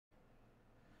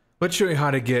Let's show you how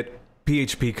to get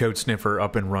PHP Code Sniffer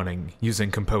up and running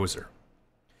using Composer.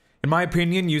 In my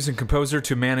opinion, using Composer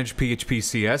to manage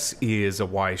PHPCS is a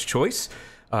wise choice.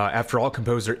 After all,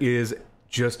 Composer is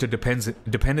just a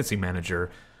dependency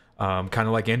manager, kind of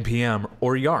like NPM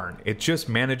or Yarn. It just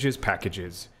manages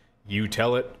packages. You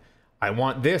tell it, I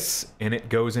want this, and it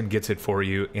goes and gets it for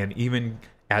you, and even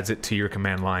adds it to your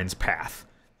command line's path.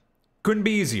 Couldn't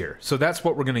be easier, so that's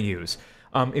what we're going to use.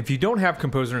 If you don't have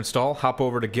Composer installed, hop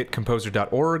over to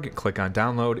getcomposer.org, click on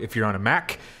download. If you're on a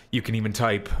Mac, you can even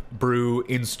type brew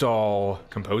install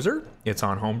Composer. It's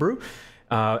on Homebrew.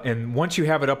 And once you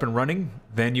have it up and running,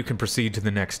 then you can proceed to the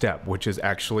next step, which is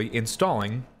actually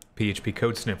installing PHP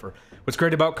Code Sniffer. What's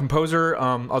great about Composer,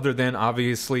 other than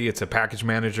obviously it's a package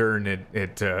manager and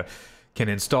it can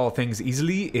install things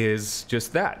easily, is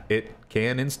just that. It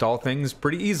can install things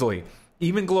pretty easily,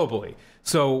 even globally.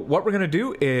 So what we're going to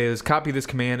do is copy this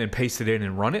command and paste it in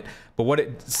and run it. But what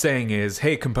it's saying is,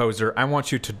 hey, Composer, I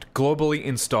want you to globally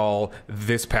install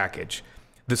this package.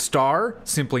 The star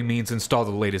simply means install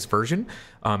the latest version.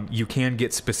 You can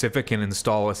get specific and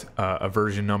install a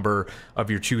version number of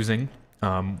your choosing.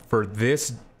 For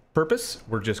this purpose,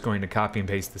 we're just going to copy and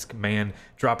paste this command,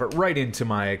 drop it right into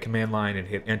my command line and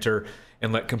hit enter,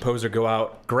 and let Composer go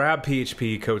out, grab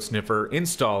PHP Code Sniffer,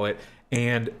 install it,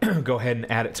 and go ahead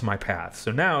and add it to my path.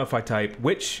 So now if I type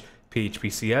which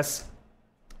PHPCS,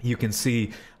 you can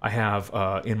see I have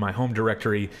in my home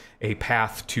directory a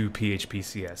path to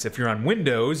PHPCS. If you're on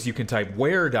Windows, you can type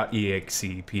where.exe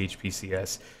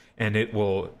PHPCS, and it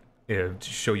will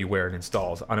show you where it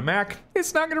installs. On a Mac,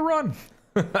 it's not going to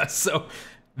run. So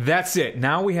that's it.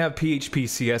 Now we have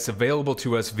PHPCS available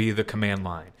to us via the command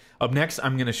line. Up next,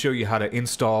 I'm going to show you how to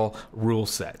install rule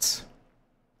sets.